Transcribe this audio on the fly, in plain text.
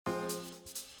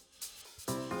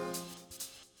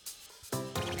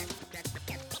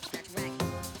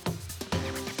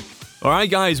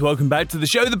Alright guys, welcome back to the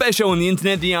show, the best show on the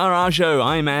internet, the RR Show.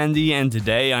 I'm Andy, and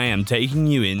today I am taking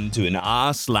you into an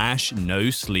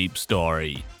r/NoSleep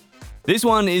story. This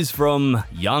one is from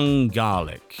Young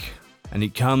Garlic, and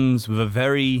it comes with a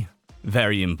very,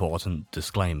 very important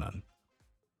disclaimer.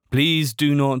 Please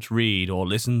do not read or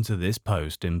listen to this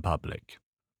post in public.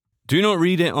 Do not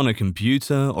read it on a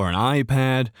computer or an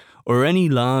iPad or any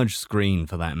large screen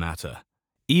for that matter.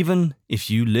 Even if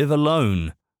you live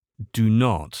alone, do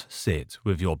not sit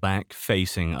with your back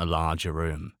facing a larger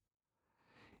room.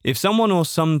 If someone or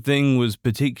something was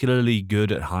particularly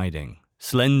good at hiding,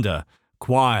 slender,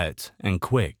 quiet, and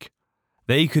quick,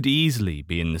 they could easily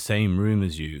be in the same room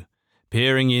as you,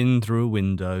 peering in through a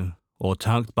window or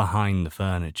tucked behind the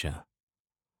furniture.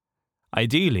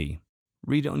 Ideally,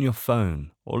 read it on your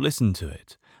phone or listen to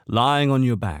it, lying on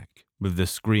your back with the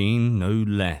screen no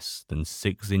less than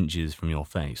 6 inches from your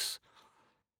face.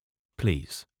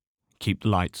 Please, keep the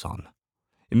lights on.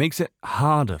 It makes it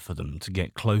harder for them to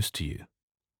get close to you.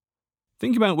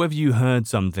 Think about whether you heard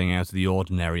something out of the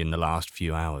ordinary in the last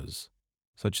few hours,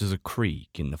 such as a creak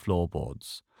in the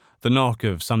floorboards, the knock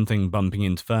of something bumping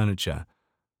into furniture,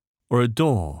 or a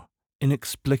door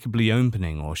inexplicably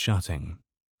opening or shutting.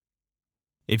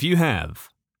 If you have,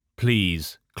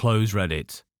 please close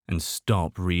Reddit and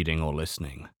stop reading or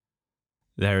listening.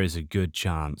 There is a good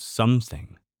chance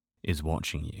something is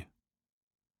watching you.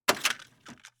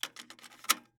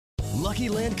 Lucky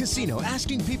Land Casino,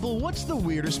 asking people, what's the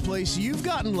weirdest place you've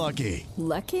gotten lucky?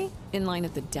 Lucky? In line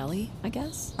at the deli, I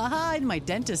guess? Aha, in my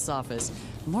dentist's office.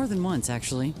 More than once,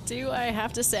 actually. Do I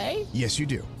have to say? Yes, you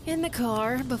do. In the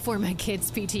car before my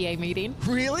kids' PTA meeting.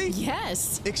 Really?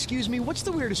 Yes. Excuse me, what's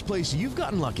the weirdest place you've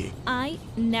gotten lucky? I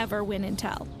never win and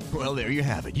tell. Well, there you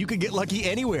have it. You can get lucky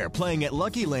anywhere, playing at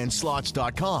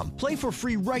LuckyLandSlots.com. Play for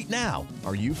free right now.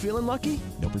 Are you feeling lucky?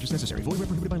 No purchase necessary. Void where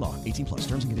prohibited by law. 18+.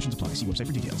 Terms and conditions apply. See website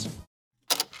for details.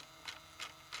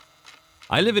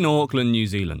 I live in Auckland, New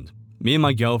Zealand. Me and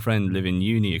my girlfriend live in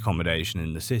uni accommodation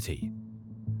in the city.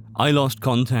 I lost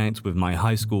contact with my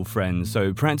high school friends,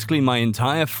 so practically my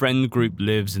entire friend group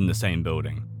lives in the same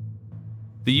building.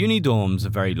 The uni dorms are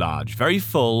very large, very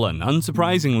full, and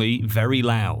unsurprisingly, very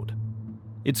loud.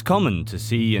 It's common to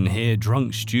see and hear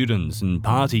drunk students and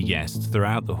party guests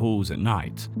throughout the halls at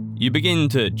night. You begin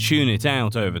to tune it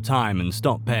out over time and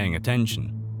stop paying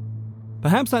attention.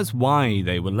 Perhaps that's why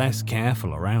they were less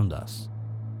careful around us.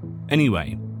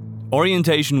 Anyway,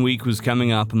 orientation week was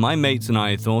coming up and my mates and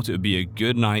I thought it would be a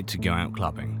good night to go out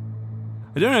clubbing.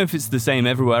 I don't know if it's the same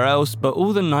everywhere else, but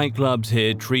all the nightclubs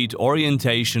here treat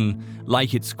orientation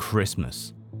like it's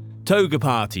Christmas. Toga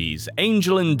parties,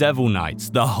 angel and devil nights,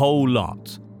 the whole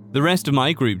lot. The rest of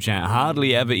my group chat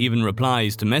hardly ever even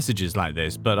replies to messages like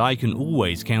this, but I can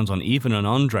always count on Ethan and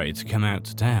Andre to come out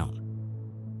to town.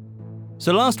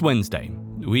 So last Wednesday,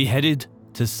 we headed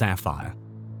to Sapphire.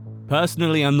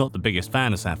 Personally, I'm not the biggest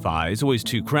fan of Sapphire. It's always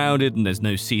too crowded and there's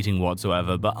no seating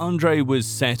whatsoever, but Andre was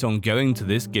set on going to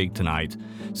this gig tonight,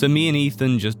 so me and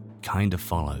Ethan just kind of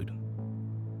followed.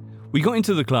 We got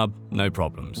into the club, no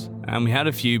problems, and we had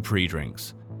a few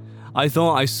pre-drinks. I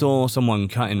thought I saw someone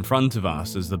cut in front of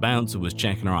us as the bouncer was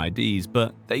checking our IDs,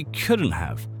 but they couldn't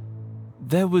have.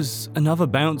 There was another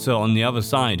bouncer on the other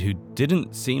side who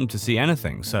didn't seem to see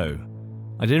anything, so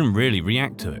I didn't really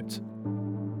react to it.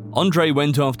 Andre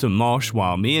went off to mosh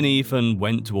while me and Ethan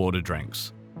went to order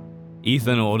drinks.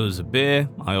 Ethan orders a beer,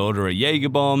 I order a Jaeger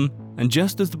bomb, and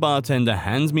just as the bartender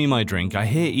hands me my drink, I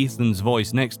hear Ethan's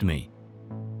voice next to me.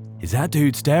 Is that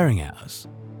dude staring at us?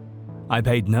 I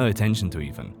paid no attention to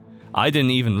Ethan. I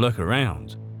didn't even look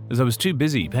around, as I was too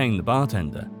busy paying the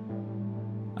bartender.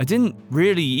 I didn't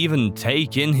really even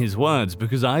take in his words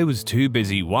because I was too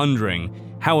busy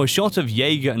wondering how a shot of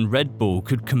Jaeger and Red Bull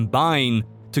could combine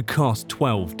to cost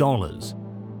 $12.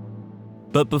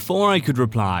 But before I could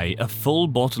reply, a full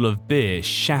bottle of beer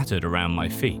shattered around my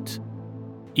feet.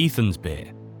 Ethan's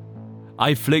beer.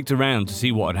 I flicked around to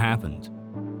see what had happened.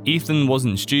 Ethan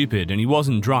wasn't stupid and he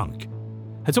wasn't drunk.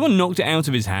 Had someone knocked it out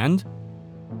of his hand?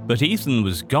 But Ethan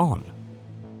was gone.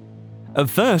 At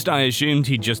first I assumed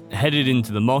he'd just headed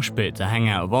into the mosh pit to hang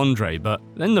out with Andre, but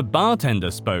then the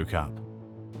bartender spoke up.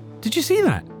 Did you see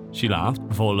that? She laughed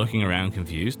before looking around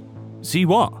confused. See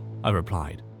what? I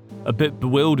replied, a bit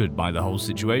bewildered by the whole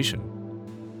situation.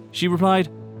 She replied,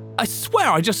 I swear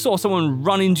I just saw someone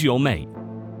run into your mate.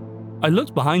 I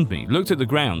looked behind me, looked at the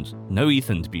ground, no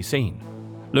Ethan to be seen.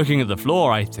 Looking at the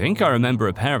floor, I think I remember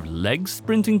a pair of legs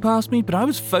sprinting past me, but I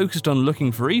was focused on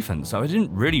looking for Ethan, so I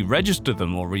didn't really register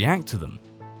them or react to them.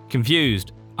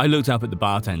 Confused, I looked up at the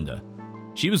bartender.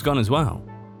 She was gone as well.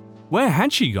 Where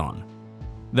had she gone?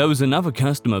 There was another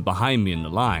customer behind me in the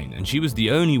line, and she was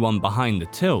the only one behind the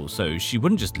till, so she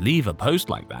wouldn't just leave a post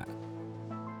like that.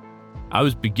 I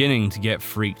was beginning to get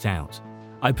freaked out.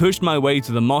 I pushed my way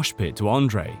to the mosh pit to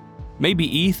Andre. Maybe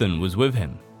Ethan was with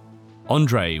him.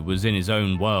 Andre was in his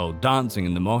own world, dancing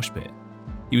in the mosh pit.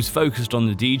 He was focused on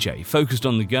the DJ, focused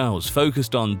on the girls,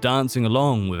 focused on dancing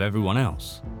along with everyone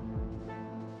else.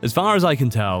 As far as I can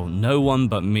tell, no one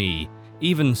but me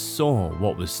even saw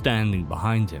what was standing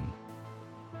behind him.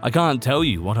 I can't tell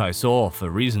you what I saw for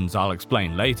reasons I'll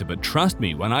explain later, but trust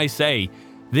me when I say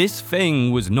this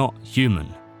thing was not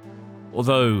human.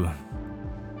 Although,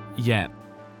 yeah,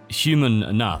 human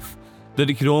enough that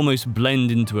it could almost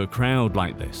blend into a crowd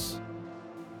like this.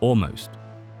 Almost.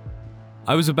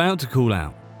 I was about to call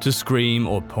out, to scream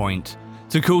or point,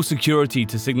 to call security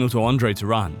to signal to Andre to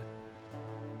run.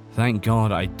 Thank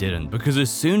God I didn't, because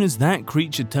as soon as that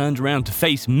creature turned around to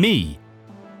face me,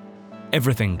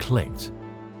 everything clicked.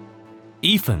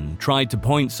 Ethan tried to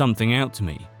point something out to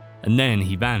me, and then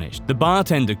he vanished. The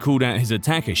bartender called out his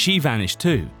attacker, she vanished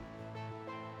too.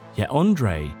 Yet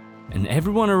Andre and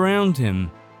everyone around him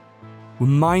were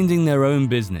minding their own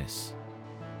business,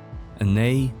 and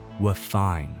they were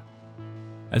fine.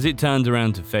 As it turned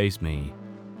around to face me,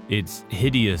 its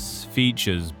hideous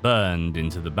features burned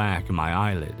into the back of my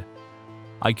eyelid.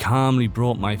 I calmly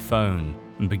brought my phone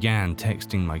and began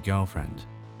texting my girlfriend.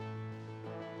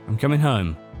 I'm coming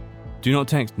home. Do not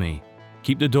text me.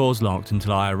 Keep the doors locked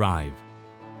until I arrive.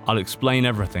 I'll explain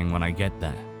everything when I get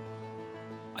there.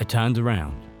 I turned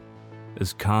around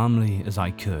as calmly as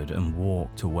I could and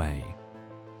walked away.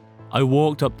 I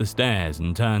walked up the stairs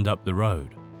and turned up the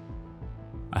road.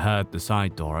 I heard the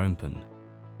side door open.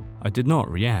 I did not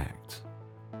react.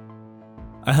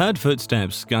 I heard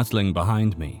footsteps scuttling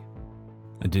behind me.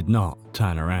 I did not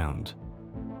turn around.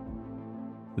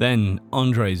 Then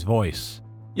Andre's voice.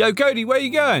 Yo, Cody, where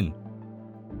you going?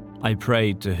 I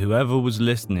prayed to whoever was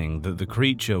listening that the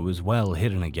creature was well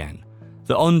hidden again,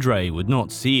 that Andre would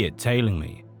not see it tailing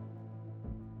me.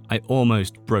 I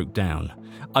almost broke down.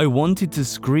 I wanted to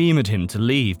scream at him to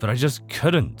leave, but I just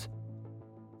couldn't.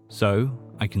 So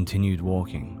I continued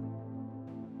walking.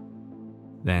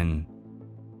 Then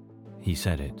he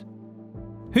said it.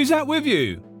 Who's that with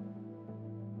you?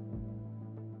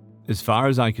 As far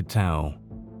as I could tell,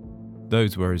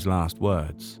 those were his last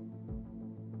words.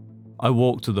 I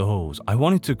walked to the halls. I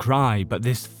wanted to cry, but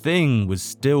this thing was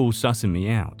still sussing me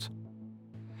out.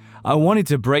 I wanted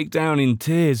to break down in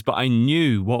tears, but I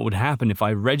knew what would happen if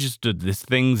I registered this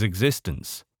thing's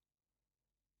existence.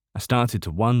 I started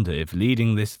to wonder if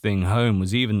leading this thing home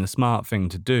was even the smart thing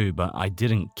to do, but I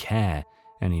didn't care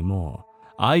anymore.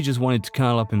 I just wanted to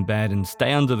curl up in bed and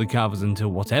stay under the covers until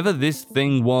whatever this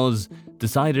thing was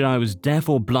decided I was deaf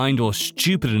or blind or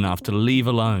stupid enough to leave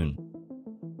alone.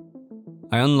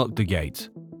 I unlocked the gate.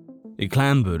 It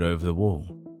clambered over the wall.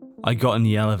 I got in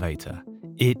the elevator.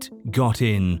 It got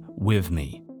in with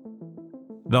me.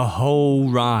 The whole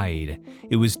ride,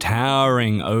 it was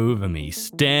towering over me,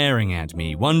 staring at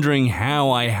me, wondering how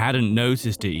I hadn't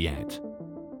noticed it yet.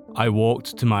 I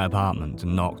walked to my apartment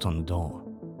and knocked on the door.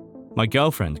 My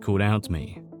girlfriend called out to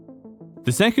me.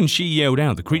 The second she yelled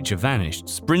out, the creature vanished,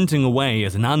 sprinting away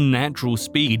at an unnatural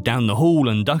speed down the hall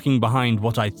and ducking behind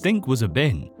what I think was a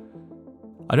bin.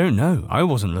 I don't know, I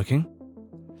wasn't looking.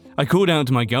 I called out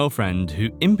to my girlfriend, who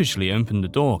impishly opened the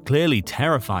door, clearly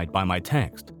terrified by my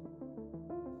text.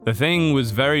 The thing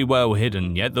was very well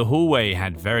hidden, yet the hallway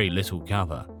had very little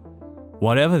cover.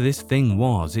 Whatever this thing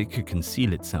was, it could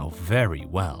conceal itself very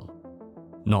well.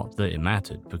 Not that it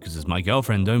mattered, because as my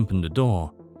girlfriend opened the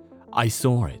door, I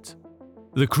saw it.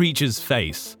 The creature's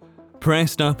face,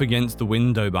 pressed up against the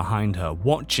window behind her,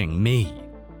 watching me.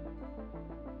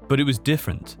 But it was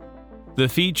different. The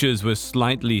features were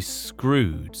slightly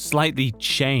screwed, slightly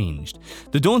changed.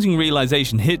 The daunting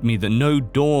realization hit me that no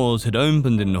doors had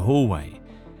opened in the hallway,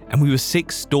 and we were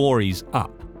 6 stories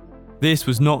up. This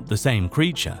was not the same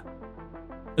creature.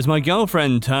 As my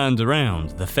girlfriend turned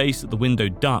around, the face at the window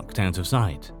ducked out of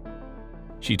sight.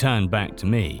 She turned back to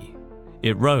me.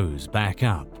 It rose back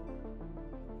up.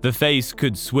 The face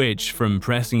could switch from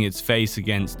pressing its face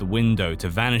against the window to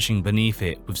vanishing beneath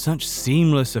it with such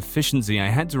seamless efficiency I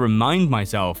had to remind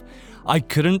myself I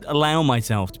couldn't allow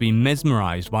myself to be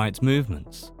mesmerized by its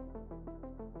movements.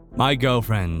 My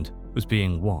girlfriend was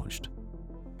being watched,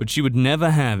 but she would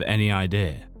never have any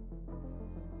idea.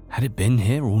 Had it been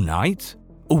here all night?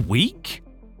 A week?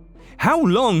 How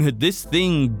long had this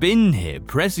thing been here,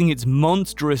 pressing its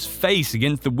monstrous face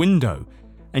against the window,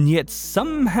 and yet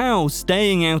somehow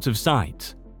staying out of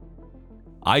sight?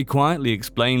 I quietly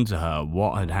explained to her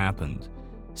what had happened,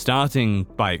 starting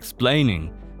by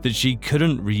explaining that she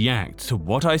couldn't react to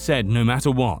what I said no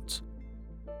matter what.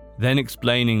 Then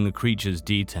explaining the creature's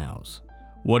details,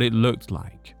 what it looked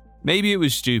like. Maybe it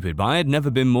was stupid, but I had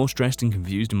never been more stressed and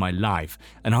confused in my life,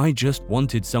 and I just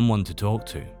wanted someone to talk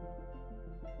to.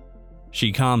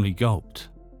 She calmly gulped.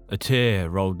 A tear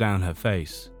rolled down her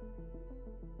face.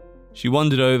 She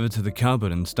wandered over to the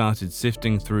cupboard and started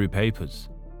sifting through papers.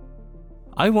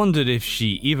 I wondered if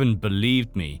she even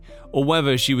believed me, or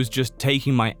whether she was just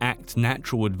taking my act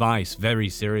natural advice very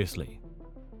seriously.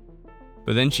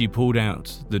 But then she pulled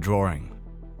out the drawing.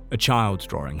 A child's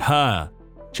drawing. Her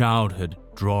childhood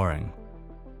drawing.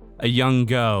 A young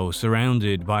girl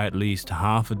surrounded by at least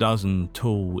half a dozen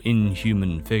tall,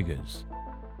 inhuman figures.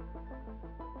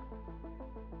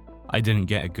 I didn't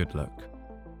get a good look.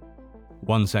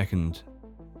 1 second,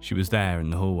 she was there in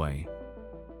the hallway.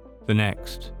 The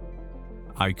next,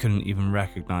 I couldn't even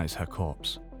recognize her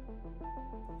corpse.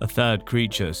 A third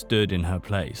creature stood in her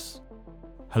place.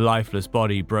 Her lifeless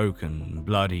body broken and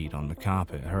bloodied on the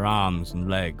carpet, her arms and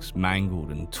legs mangled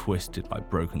and twisted like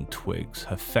broken twigs,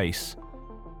 her face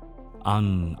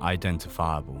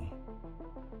unidentifiable.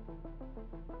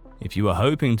 If you were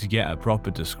hoping to get a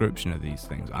proper description of these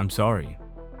things, I'm sorry.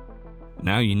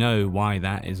 Now you know why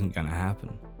that isn't going to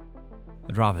happen.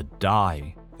 I'd rather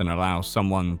die than allow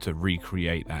someone to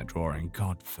recreate that drawing.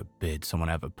 God forbid someone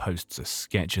ever posts a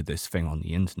sketch of this thing on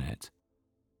the internet.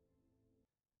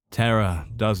 Terror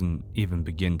doesn't even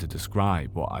begin to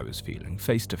describe what I was feeling,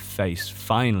 face to face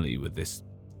finally with this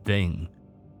thing.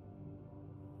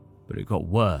 But it got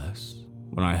worse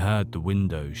when I heard the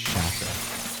windows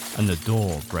shatter and the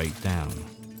door break down.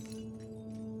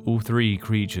 All three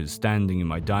creatures standing in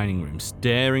my dining room,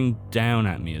 staring down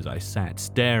at me as I sat,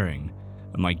 staring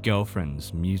at my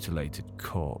girlfriend's mutilated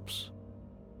corpse.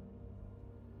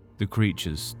 The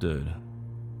creatures stood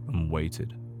and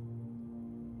waited.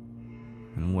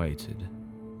 And waited.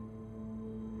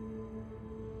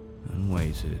 And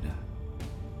waited.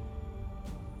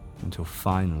 Until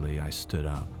finally I stood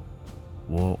up,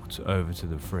 walked over to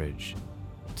the fridge,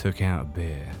 took out a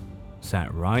beer,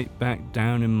 sat right back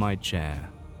down in my chair,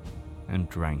 and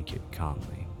drank it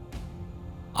calmly.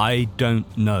 I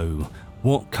don't know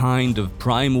what kind of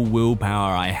primal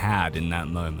willpower I had in that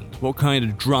moment, what kind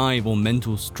of drive or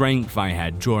mental strength I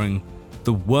had during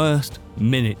the worst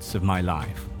minutes of my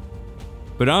life.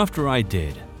 But after I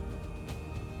did,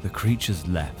 the creatures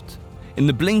left. In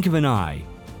the blink of an eye,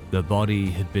 the body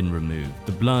had been removed,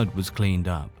 the blood was cleaned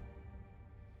up.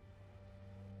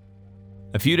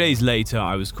 A few days later,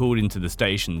 I was called into the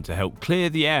station to help clear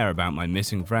the air about my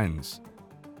missing friends.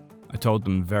 I told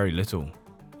them very little.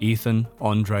 Ethan,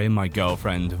 Andre, and my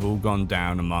girlfriend have all gone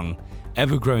down among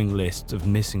ever-growing lists of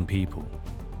missing people.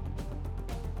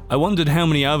 I wondered how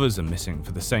many others are missing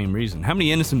for the same reason. How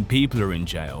many innocent people are in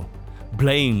jail,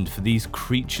 blamed for these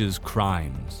creatures'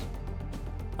 crimes.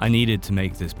 I needed to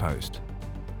make this post.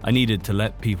 I needed to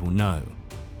let people know.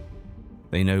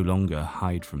 They no longer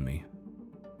hide from me.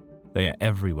 They are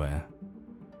everywhere.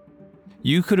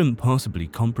 You couldn't possibly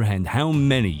comprehend how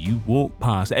many you walk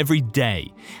past every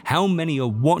day, how many are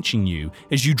watching you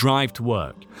as you drive to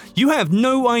work. You have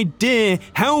no idea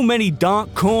how many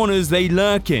dark corners they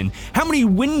lurk in, how many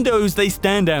windows they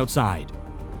stand outside.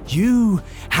 You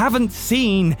haven't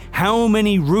seen how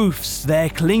many roofs they're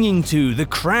clinging to, the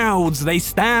crowds they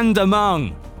stand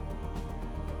among.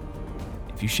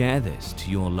 If you share this to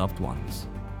your loved ones,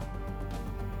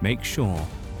 make sure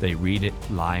they read it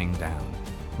lying down.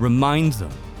 Remind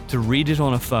them to read it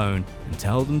on a phone and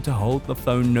tell them to hold the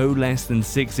phone no less than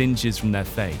 6 inches from their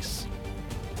face.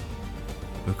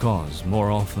 Because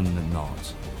more often than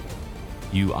not,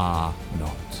 you are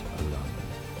not alone.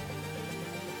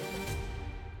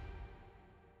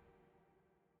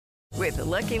 With the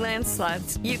Lucky Land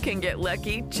Slots, you can get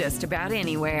lucky just about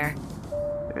anywhere.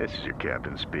 This is your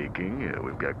captain speaking.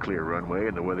 We've got clear runway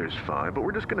and the weather's fine, but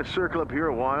we're just going to circle up here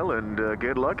a while and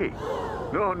get lucky.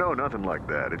 No, nothing like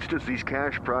that. It's just these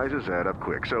cash prizes add up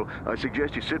quick. So I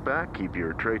suggest you sit back, keep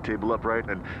your tray table upright,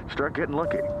 and start getting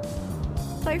lucky.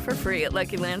 Play for free at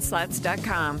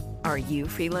LuckyLandSlots.com. Are you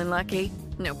feeling lucky?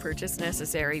 No purchase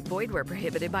necessary. Void where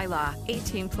prohibited by law.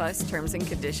 18+ terms and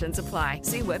conditions apply.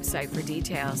 See website for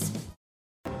details.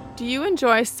 Do you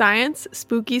enjoy science,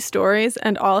 spooky stories,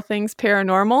 and all things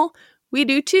paranormal? We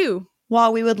do too.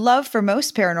 While we would love for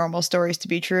most paranormal stories to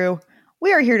be true,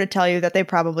 we are here to tell you that they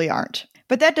probably aren't.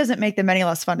 But that doesn't make them any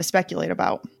less fun to speculate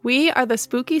about. We are the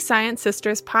Spooky Science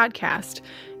Sisters podcast.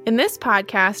 In this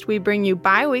podcast, we bring you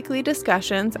bi-weekly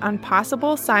discussions on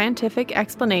possible scientific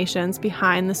explanations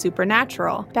behind the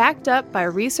supernatural. Backed up by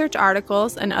research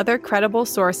articles and other credible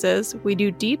sources, we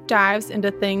do deep dives into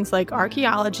things like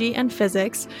archaeology and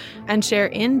physics and share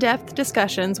in-depth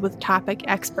discussions with topic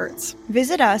experts.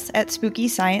 Visit us at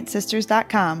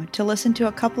SpookyScienceSisters.com to listen to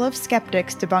a couple of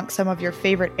skeptics debunk some of your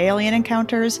favorite alien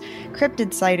encounters,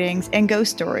 cryptid sightings, and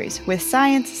ghost stories with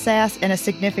science, sass, and a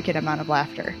significant amount of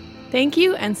laughter. Thank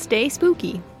you, and stay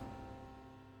spooky.